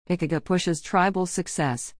Echaga pushes tribal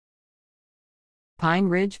success. Pine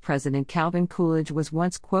Ridge President Calvin Coolidge was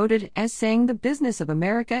once quoted as saying the business of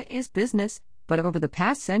America is business, but over the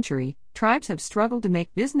past century, tribes have struggled to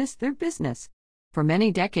make business their business. For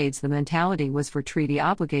many decades the mentality was for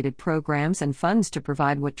treaty-obligated programs and funds to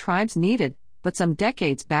provide what tribes needed, but some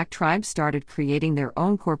decades back tribes started creating their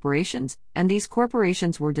own corporations, and these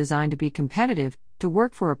corporations were designed to be competitive, to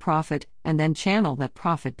work for a profit, and then channel that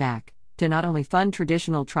profit back to not only fund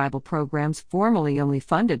traditional tribal programs formerly only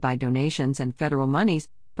funded by donations and federal monies,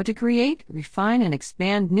 but to create, refine and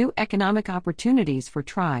expand new economic opportunities for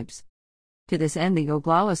tribes. To this end the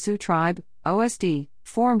Oglala Sioux Tribe, OSD,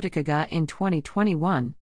 formed Echaga in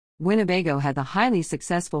 2021. Winnebago had the highly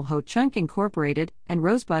successful Ho-Chunk Incorporated, and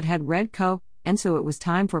Rosebud had Redco, and so it was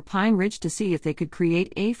time for Pine Ridge to see if they could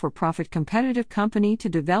create a for-profit competitive company to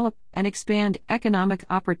develop and expand economic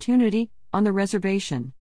opportunity on the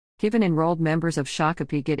reservation. Given enrolled members of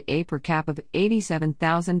Shakopee get a per cap of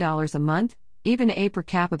 $87,000 a month, even a per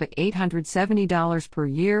cap of $870 per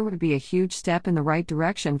year would be a huge step in the right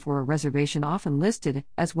direction for a reservation often listed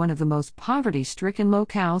as one of the most poverty-stricken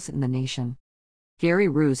locales in the nation. Gary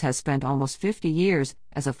Roos has spent almost 50 years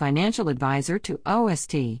as a financial advisor to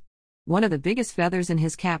OST. One of the biggest feathers in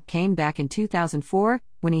his cap came back in 2004,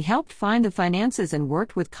 when he helped find the finances and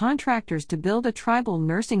worked with contractors to build a tribal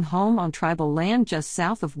nursing home on tribal land just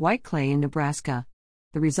south of White Clay in Nebraska.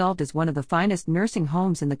 The result is one of the finest nursing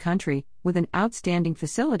homes in the country, with an outstanding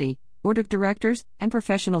facility, board of directors, and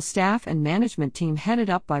professional staff and management team headed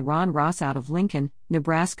up by Ron Ross out of Lincoln,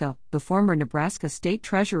 Nebraska, the former Nebraska state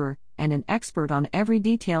treasurer, and an expert on every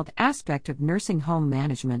detailed aspect of nursing home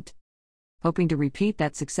management. Hoping to repeat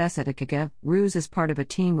that success at Echaga, Roos is part of a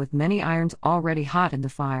team with many irons already hot in the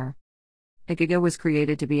fire. Echaga was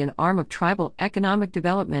created to be an arm of tribal economic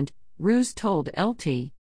development, Roos told LT.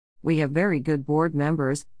 We have very good board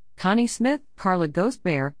members, Connie Smith, Carla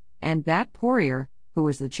Ghostbear, and Bat Poirier, who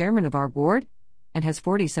is the chairman of our board, and has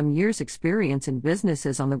 40-some years' experience in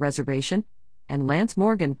businesses on the reservation, and Lance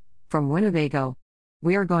Morgan, from Winnebago.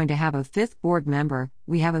 We are going to have a fifth board member.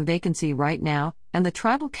 We have a vacancy right now, and the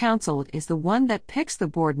tribal council is the one that picks the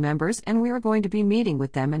board members, and we are going to be meeting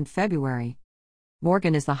with them in February.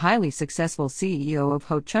 Morgan is the highly successful CEO of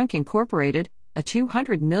Ho-Chunk Incorporated, a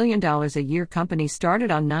 $200 million a year company started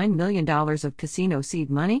on $9 million of casino seed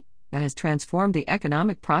money that has transformed the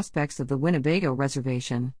economic prospects of the Winnebago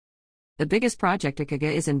Reservation. The biggest project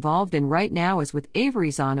Echaga is involved in right now is with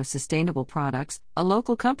Avery's On of Sustainable Products, a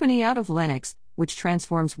local company out of Lenox, which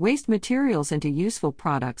transforms waste materials into useful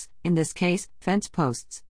products, in this case, fence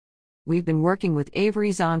posts. We've been working with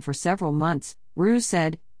Avery's On for several months, Roos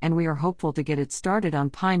said, and we are hopeful to get it started on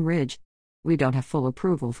Pine Ridge. We don't have full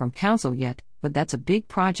approval from council yet, but that's a big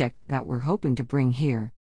project that we're hoping to bring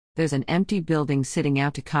here. There's an empty building sitting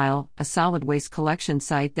out to Kyle, a solid waste collection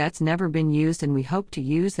site that's never been used, and we hope to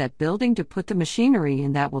use that building to put the machinery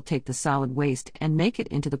in that will take the solid waste and make it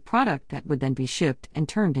into the product that would then be shipped and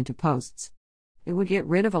turned into posts. It would get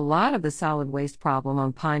rid of a lot of the solid waste problem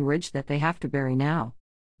on Pine Ridge that they have to bury now.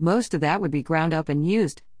 Most of that would be ground up and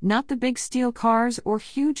used, not the big steel cars or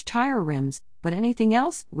huge tire rims, but anything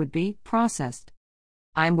else would be processed.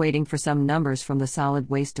 I'm waiting for some numbers from the solid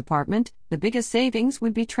waste department. The biggest savings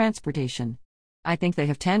would be transportation. I think they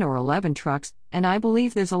have 10 or 11 trucks, and I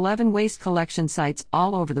believe there's 11 waste collection sites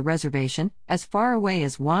all over the reservation, as far away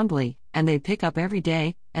as Wanblee, and they pick up every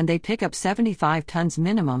day, and they pick up 75 tons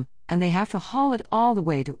minimum, and they have to haul it all the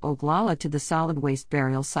way to Oglala to the solid waste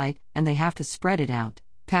burial site, and they have to spread it out,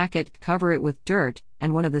 pack it, cover it with dirt,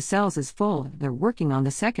 and one of the cells is full. They're working on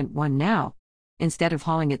the second one now. Instead of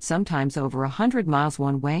hauling it sometimes over 100 miles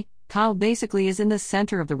one way, Kyle basically is in the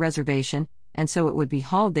center of the reservation, and so it would be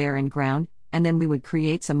hauled there in ground, and then we would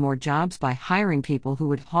create some more jobs by hiring people who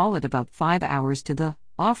would haul it about 5 hours to the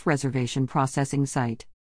off-reservation processing site.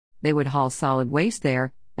 They would haul solid waste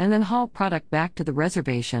there, and then haul product back to the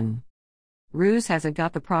reservation. Roos hasn't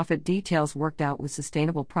got the profit details worked out with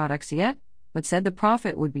sustainable products yet, but said the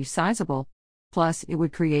profit would be sizable. Plus, it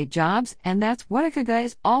would create jobs, and that's what Echaga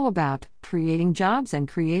is all about, creating jobs and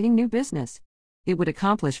creating new business. It would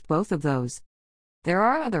accomplish both of those. There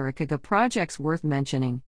are other Echaga projects worth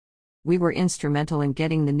mentioning. We were instrumental in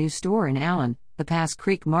getting the new store in Allen, the Pass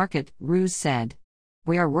Creek Market, Roos said.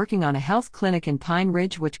 We are working on a health clinic in Pine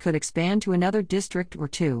Ridge which could expand to another district or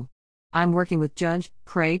two. I'm working with Judge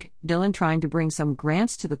Craig Dillon trying to bring some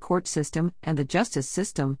grants to the court system and the justice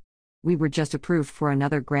system. We were just approved for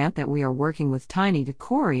another grant that we are working with Tiny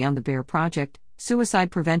DeCorey on the BEAR Project, Suicide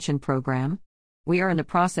Prevention Program. We are in the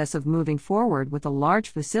process of moving forward with a large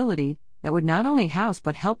facility that would not only house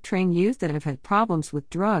but help train youth that have had problems with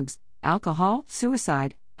drugs, alcohol,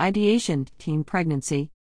 suicide, Ideation, teen pregnancy.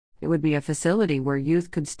 It would be a facility where youth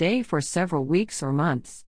could stay for several weeks or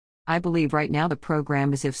months. I believe right now the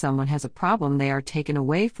program is if someone has a problem, they are taken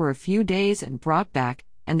away for a few days and brought back,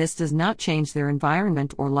 and this does not change their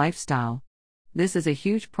environment or lifestyle. This is a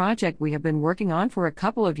huge project we have been working on for a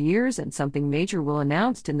couple of years and something major will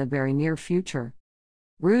announced in the very near future.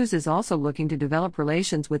 Ruse is also looking to develop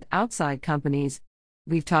relations with outside companies.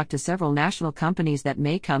 We've talked to several national companies that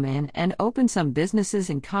may come in and open some businesses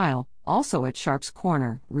in Kyle, also at Sharp's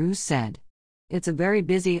Corner, Ruse said. It's a very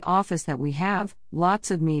busy office that we have, lots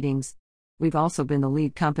of meetings. We've also been the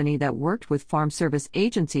lead company that worked with Farm Service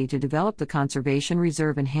Agency to develop the Conservation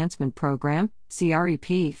Reserve Enhancement Program,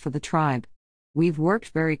 CREP, for the tribe. We've worked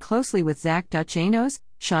very closely with Zach Duchanos,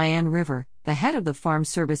 Cheyenne River, the head of the Farm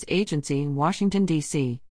Service Agency in Washington,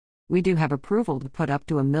 D.C. We do have approval to put up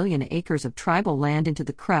to 1 million acres of tribal land into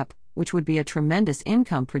the CREP, which would be a tremendous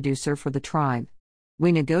income producer for the tribe.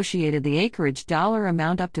 We negotiated the acreage dollar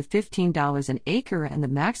amount up to $15 an acre, and the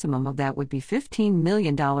maximum of that would be $15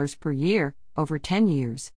 million per year, over 10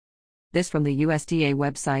 years. This from the USDA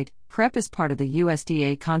website. CREP is part of the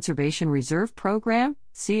USDA Conservation Reserve Program,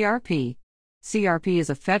 CRP. CRP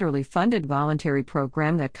is a federally funded voluntary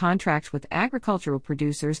program that contracts with agricultural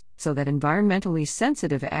producers so that environmentally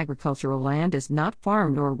sensitive agricultural land is not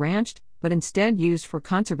farmed or ranched, but instead used for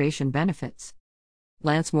conservation benefits.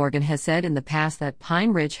 Lance Morgan has said in the past that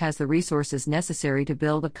Pine Ridge has the resources necessary to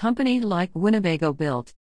build a company like Winnebago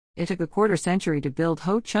built. It took a quarter century to build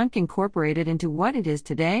Ho-Chunk Incorporated into what it is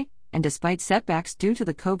today, and despite setbacks due to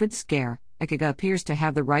the COVID scare, Echaga appears to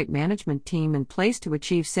have the right management team in place to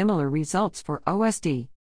achieve similar results for OSD.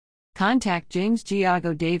 Contact James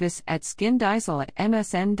Giago Davis at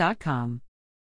skindiesel@msn.com.